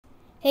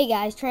Hey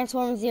guys,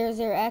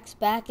 Transformers00X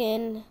back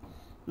in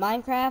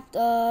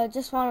Minecraft.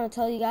 Just wanted to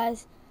tell you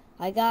guys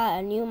I got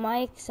a new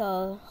mic,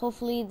 so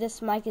hopefully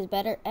this mic is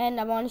better. And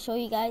I want to show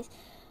you guys.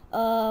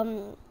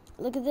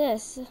 Look at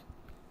this.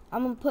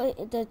 I'm gonna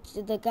put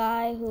the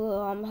guy who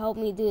helped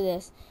me do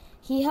this.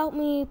 He helped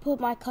me put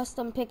my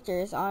custom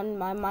pictures on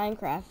my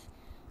Minecraft.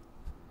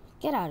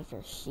 Get out of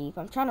here, sheep!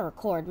 I'm trying to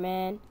record,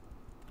 man.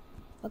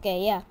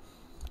 Okay, yeah.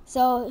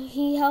 So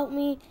he helped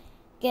me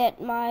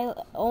get my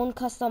own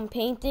custom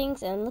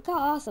paintings, and look how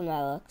awesome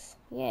that looks.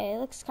 Yeah, it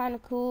looks kind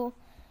of cool.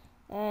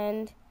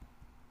 And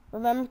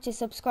remember to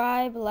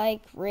subscribe,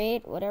 like,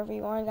 rate, whatever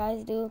you want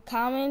guys do.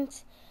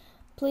 Comment.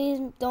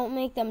 Please don't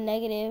make them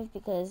negative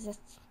because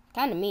that's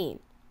kind of mean.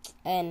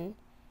 And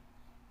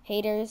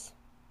haters,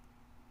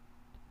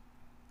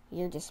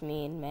 you're just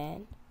mean,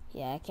 man.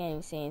 Yeah, I can't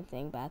even say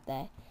anything about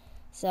that.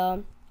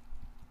 So,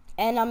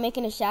 and I'm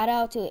making a shout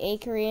out to A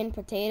Korean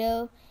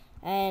Potato,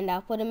 and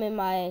I'll put him in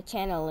my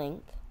channel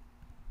link.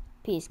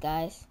 Peace,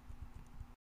 guys.